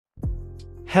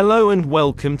Hello and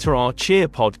welcome to our Cheer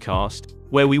podcast,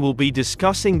 where we will be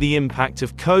discussing the impact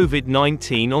of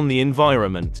Covid-19 on the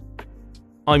environment.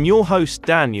 I'm your host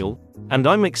Daniel, and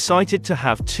I'm excited to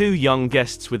have two young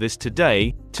guests with us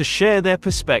today to share their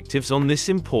perspectives on this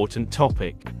important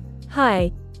topic.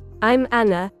 Hi, I'm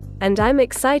Anna, and I'm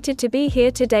excited to be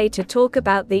here today to talk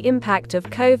about the impact of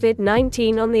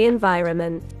Covid-19 on the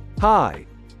environment. Hi,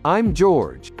 I'm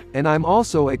George, and I'm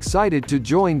also excited to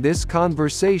join this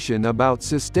conversation about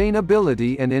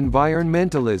sustainability and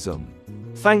environmentalism.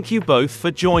 Thank you both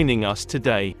for joining us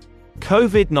today.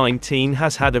 Covid-19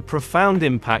 has had a profound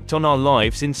impact on our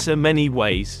lives in so many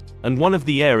ways, and one of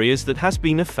the areas that has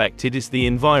been affected is the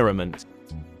environment.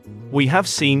 We have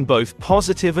seen both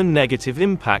positive and negative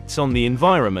impacts on the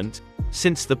environment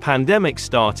since the pandemic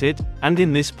started, and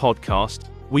in this podcast,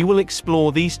 we will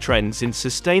explore these trends in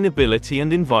sustainability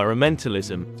and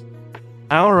environmentalism.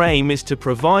 Our aim is to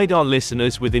provide our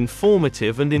listeners with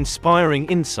informative and inspiring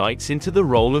insights into the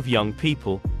role of young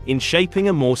people in shaping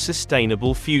a more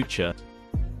sustainable future.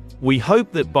 We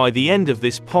hope that by the end of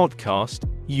this podcast,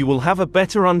 you will have a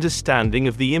better understanding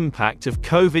of the impact of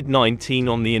Covid-19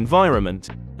 on the environment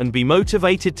and be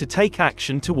motivated to take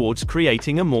action towards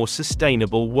creating a more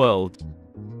sustainable world.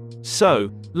 So,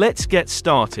 let's get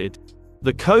started.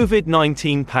 The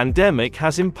Covid-19 pandemic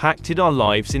has impacted our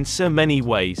lives in so many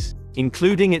ways,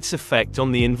 including its effect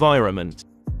on the environment.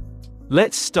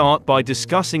 Let's start by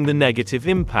discussing the negative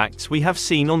impacts we have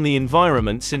seen on the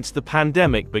environment since the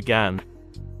pandemic began.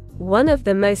 One of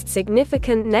the most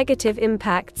significant negative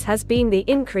impacts has been the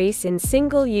increase in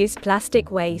single-use plastic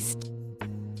waste.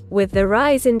 With the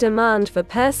rise in demand for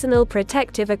personal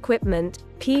protective equipment,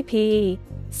 PPE,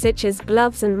 such as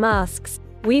gloves and masks,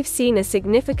 we've seen a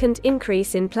significant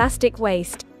increase in plastic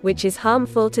waste, which is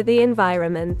harmful to the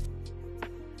environment.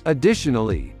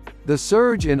 Additionally, the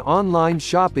surge in online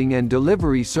shopping and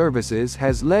delivery services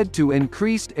has led to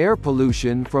increased air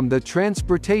pollution from the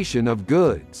transportation of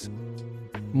goods.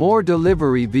 More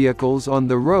delivery vehicles on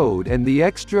the road and the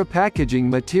extra packaging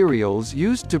materials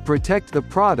used to protect the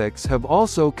products have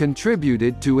also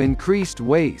contributed to increased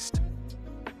waste.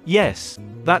 Yes,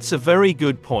 that's a very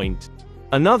good point.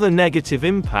 Another negative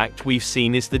impact we've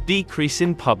seen is the decrease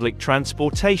in public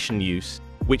transportation use,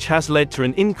 which has led to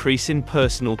an increase in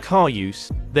personal car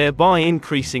use, thereby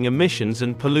increasing emissions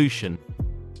and pollution.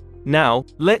 Now,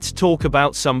 let's talk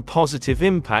about some positive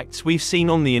impacts we've seen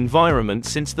on the environment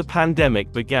since the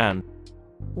pandemic began.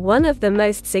 One of the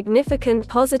most significant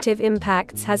positive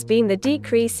impacts has been the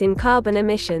decrease in carbon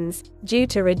emissions, due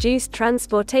to reduced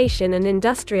transportation and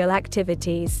industrial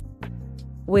activities.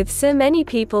 With so many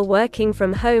people working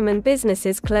from home and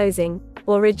businesses closing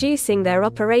or reducing their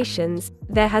operations,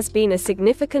 there has been a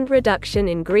significant reduction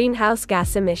in greenhouse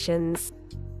gas emissions.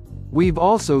 We've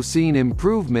also seen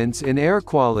improvements in air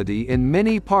quality in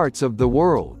many parts of the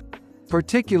world,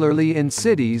 particularly in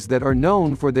cities that are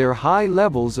known for their high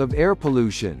levels of air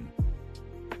pollution.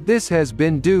 This has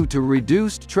been due to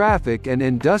reduced traffic and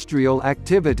industrial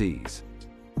activities.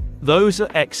 Those are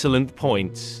excellent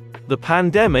points. The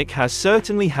pandemic has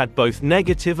certainly had both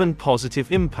negative and positive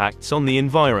impacts on the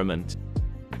environment.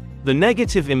 The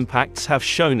negative impacts have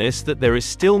shown us that there is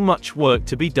still much work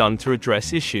to be done to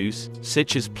address issues,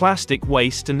 such as plastic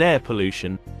waste and air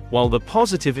pollution, while the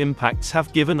positive impacts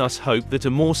have given us hope that a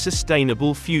more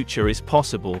sustainable future is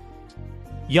possible.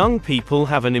 Young people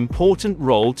have an important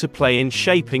role to play in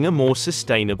shaping a more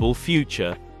sustainable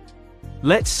future.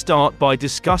 Let's start by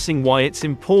discussing why it's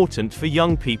important for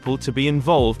young people to be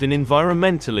involved in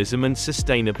environmentalism and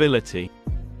sustainability.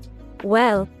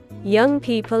 Well, young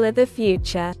people are the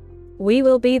future. We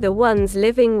will be the ones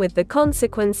living with the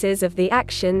consequences of the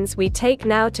actions we take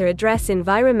now to address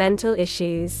environmental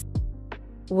issues.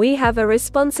 We have a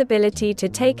responsibility to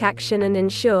take action and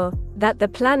ensure that the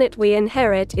planet we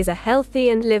inherit is a healthy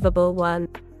and livable one.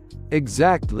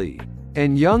 Exactly.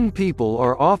 And young people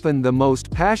are often the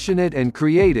most passionate and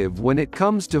creative when it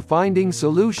comes to finding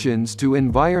solutions to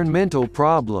environmental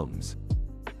problems.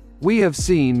 We have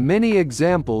seen many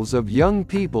examples of young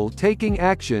people taking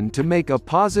action to make a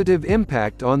positive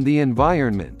impact on the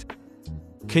environment.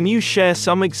 Can you share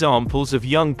some examples of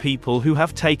young people who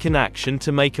have taken action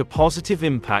to make a positive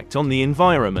impact on the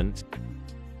environment?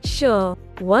 Sure.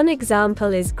 One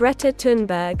example is Greta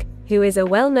Thunberg, who is a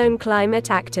well-known climate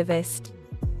activist.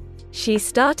 She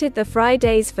started the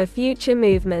Fridays for Future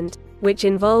movement, which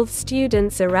involves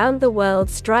students around the world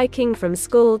striking from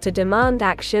school to demand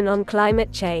action on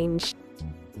climate change.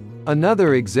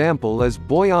 Another example is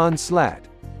Boyan Slat,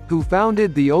 who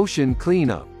founded the Ocean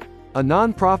Cleanup, a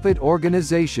non-profit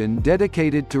organization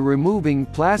dedicated to removing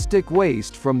plastic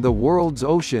waste from the world's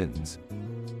oceans.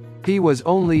 He was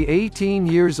only 18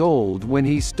 years old when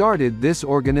he started this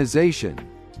organization.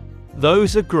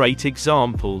 Those are great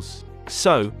examples.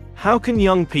 So, how can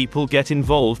young people get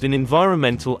involved in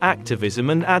environmental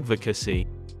activism and advocacy?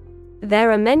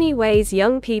 There are many ways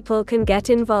young people can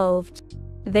get involved.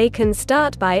 They can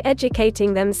start by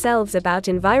educating themselves about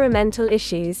environmental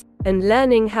issues and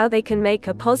learning how they can make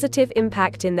a positive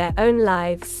impact in their own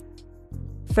lives.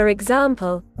 For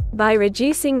example, by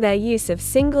reducing their use of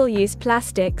single-use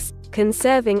plastics,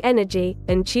 conserving energy,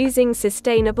 and choosing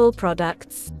sustainable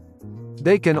products.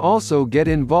 They can also get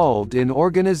involved in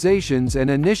organizations and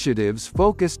initiatives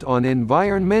focused on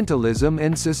environmentalism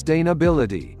and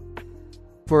sustainability.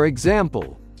 For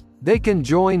example, they can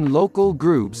join local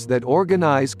groups that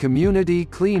organize community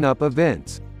cleanup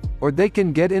events, or they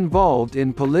can get involved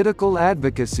in political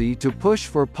advocacy to push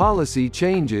for policy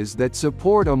changes that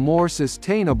support a more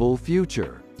sustainable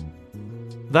future.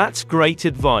 That's great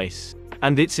advice.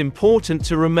 And it's important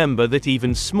to remember that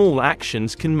even small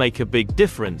actions can make a big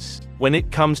difference when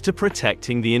it comes to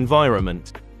protecting the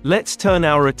environment. Let's turn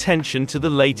our attention to the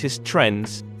latest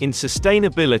trends in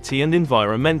sustainability and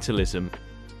environmentalism.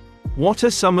 What are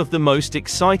some of the most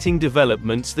exciting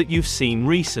developments that you've seen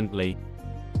recently?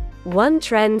 One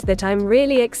trend that I'm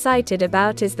really excited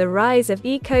about is the rise of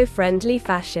eco-friendly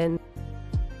fashion.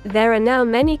 There are now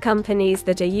many companies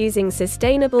that are using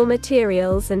sustainable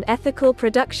materials and ethical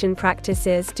production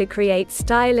practices to create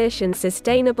stylish and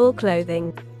sustainable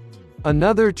clothing.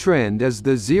 Another trend is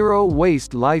the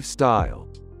zero-waste lifestyle.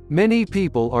 Many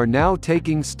people are now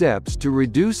taking steps to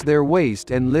reduce their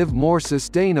waste and live more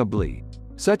sustainably,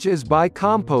 such as by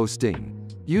composting,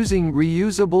 using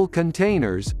reusable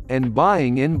containers, and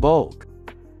buying in bulk.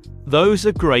 Those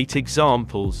are great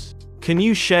examples. Can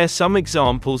you share some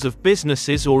examples of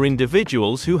businesses or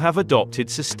individuals who have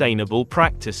adopted sustainable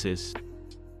practices?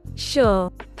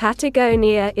 Sure.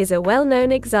 Patagonia is a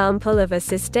well-known example of a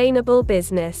sustainable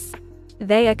business.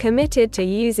 They are committed to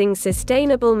using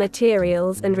sustainable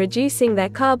materials and reducing their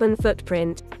carbon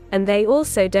footprint, and they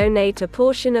also donate a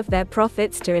portion of their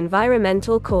profits to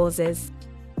environmental causes.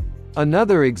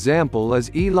 Another example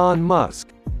is Elon Musk,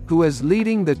 who is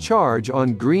leading the charge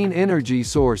on green energy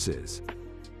sources.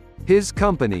 His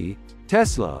company,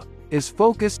 Tesla, is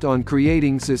focused on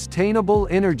creating sustainable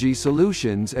energy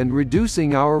solutions and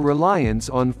reducing our reliance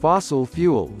on fossil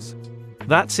fuels.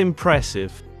 That's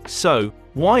impressive. So,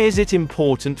 why is it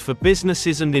important for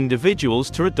businesses and individuals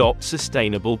to adopt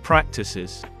sustainable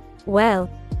practices? Well,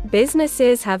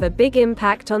 businesses have a big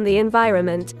impact on the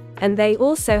environment, and they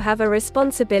also have a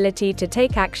responsibility to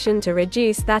take action to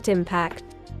reduce that impact.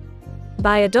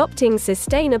 By adopting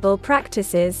sustainable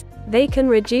practices, they can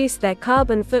reduce their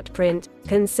carbon footprint,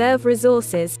 conserve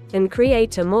resources, and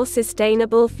create a more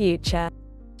sustainable future.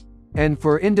 And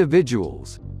for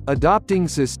individuals, adopting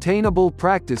sustainable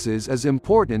practices is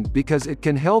important because it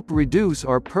can help reduce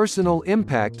our personal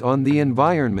impact on the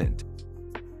environment.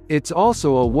 It's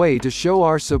also a way to show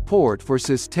our support for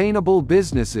sustainable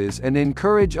businesses and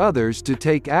encourage others to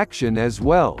take action as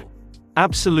well.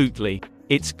 Absolutely.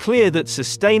 It's clear that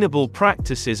sustainable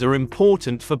practices are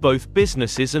important for both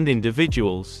businesses and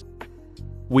individuals.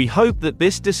 We hope that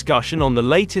this discussion on the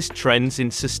latest trends in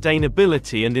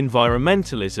sustainability and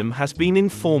environmentalism has been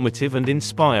informative and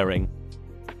inspiring.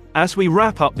 As we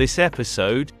wrap up this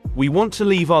episode, we want to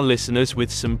leave our listeners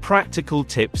with some practical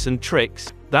tips and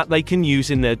tricks that they can use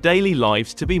in their daily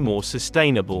lives to be more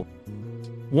sustainable.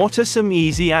 What are some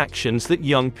easy actions that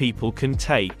young people can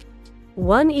take?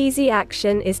 One easy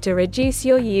action is to reduce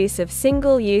your use of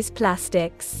single-use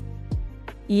plastics.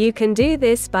 You can do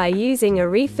this by using a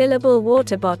refillable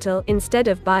water bottle instead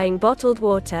of buying bottled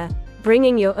water,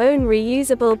 bringing your own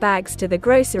reusable bags to the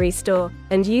grocery store,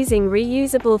 and using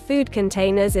reusable food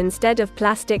containers instead of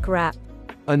plastic wrap.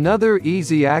 Another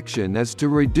easy action is to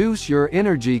reduce your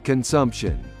energy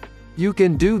consumption. You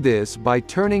can do this by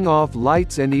turning off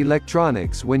lights and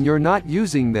electronics when you're not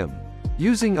using them,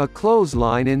 using a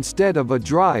clothesline instead of a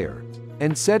dryer,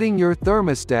 and setting your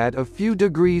thermostat a few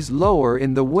degrees lower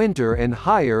in the winter and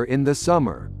higher in the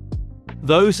summer.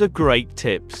 Those are great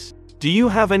tips. Do you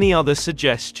have any other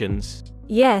suggestions?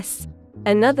 Yes.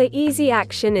 Another easy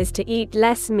action is to eat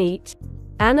less meat.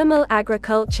 Animal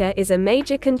agriculture is a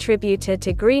major contributor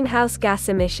to greenhouse gas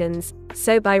emissions,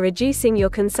 so by reducing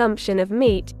your consumption of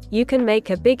meat, you can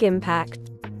make a big impact.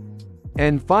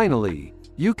 And finally,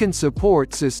 you can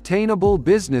support sustainable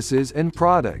businesses and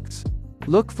products.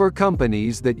 Look for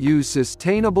companies that use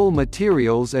sustainable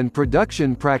materials and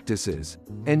production practices,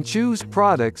 and choose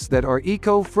products that are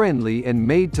eco-friendly and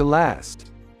made to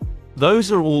last.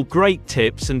 Those are all great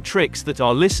tips and tricks that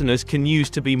our listeners can use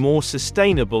to be more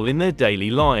sustainable in their daily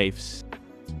lives.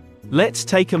 Let's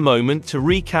take a moment to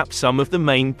recap some of the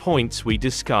main points we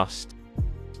discussed.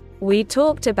 We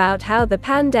talked about how the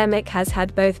pandemic has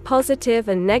had both positive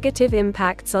and negative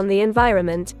impacts on the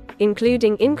environment,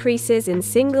 including increases in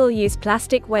single-use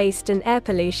plastic waste and air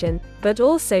pollution, but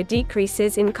also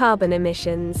decreases in carbon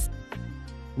emissions.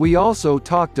 We also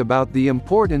talked about the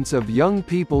importance of young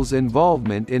people's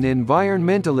involvement in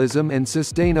environmentalism and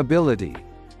sustainability,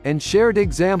 and shared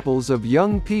examples of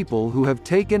young people who have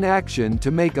taken action to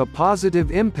make a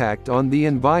positive impact on the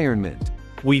environment.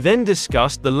 We then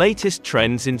discussed the latest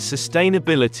trends in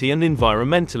sustainability and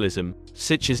environmentalism,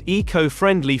 such as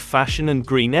eco-friendly fashion and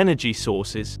green energy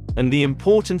sources, and the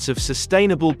importance of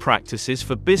sustainable practices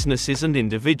for businesses and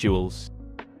individuals.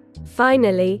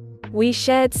 Finally, we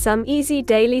shared some easy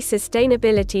daily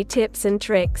sustainability tips and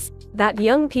tricks that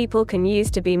young people can use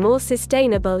to be more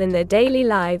sustainable in their daily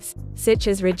lives, such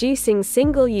as reducing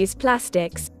single-use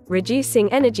plastics, reducing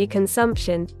energy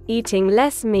consumption, eating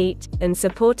less meat, and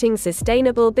supporting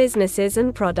sustainable businesses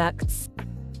and products.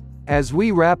 As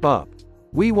we wrap up,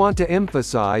 we want to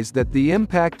emphasize that the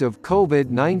impact of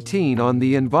COVID-19 on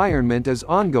the environment is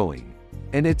ongoing,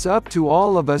 and it's up to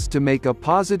all of us to make a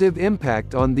positive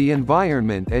impact on the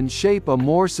environment and shape a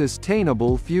more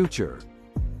sustainable future.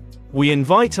 We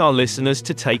invite our listeners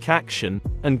to take action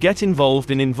and get involved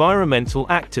in environmental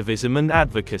activism and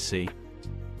advocacy.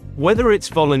 Whether it's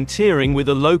volunteering with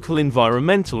a local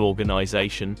environmental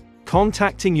organization,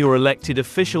 contacting your elected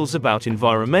officials about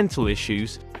environmental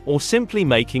issues, or simply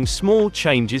making small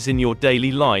changes in your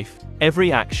daily life,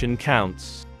 every action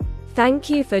counts. Thank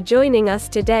you for joining us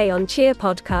today on Cheer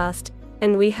Podcast,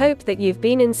 and we hope that you've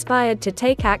been inspired to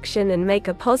take action and make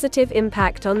a positive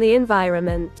impact on the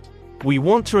environment. We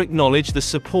want to acknowledge the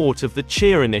support of the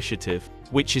Cheer initiative,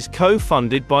 which is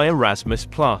co-funded by Erasmus+.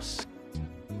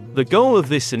 The goal of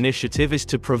this initiative is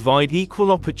to provide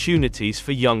equal opportunities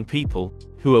for young people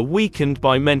who are weakened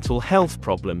by mental health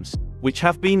problems, which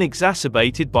have been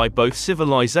exacerbated by both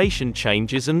civilization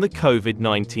changes and the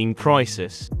COVID-19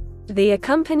 crisis. The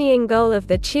accompanying goal of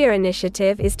the Cheer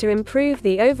initiative is to improve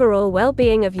the overall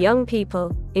well-being of young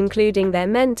people, including their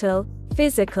mental,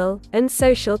 physical, and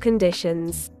social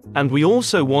conditions. And we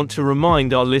also want to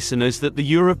remind our listeners that the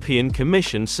European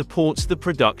Commission supports the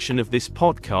production of this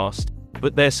podcast,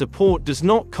 but their support does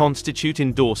not constitute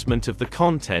endorsement of the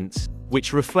contents,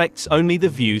 which reflects only the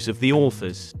views of the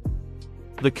authors.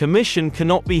 The Commission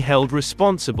cannot be held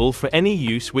responsible for any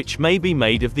use which may be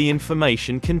made of the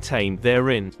information contained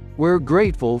therein. We're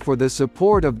grateful for the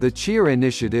support of the Cheer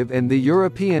initiative and the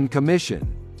European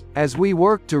Commission, as we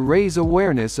work to raise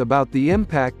awareness about the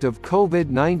impact of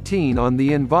COVID-19 on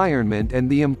the environment and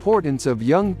the importance of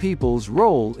young people's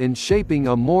role in shaping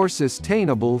a more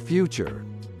sustainable future.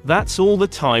 That's all the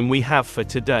time we have for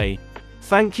today.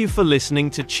 Thank you for listening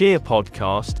to Cheer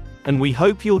Podcast, and we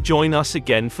hope you'll join us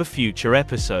again for future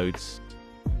episodes.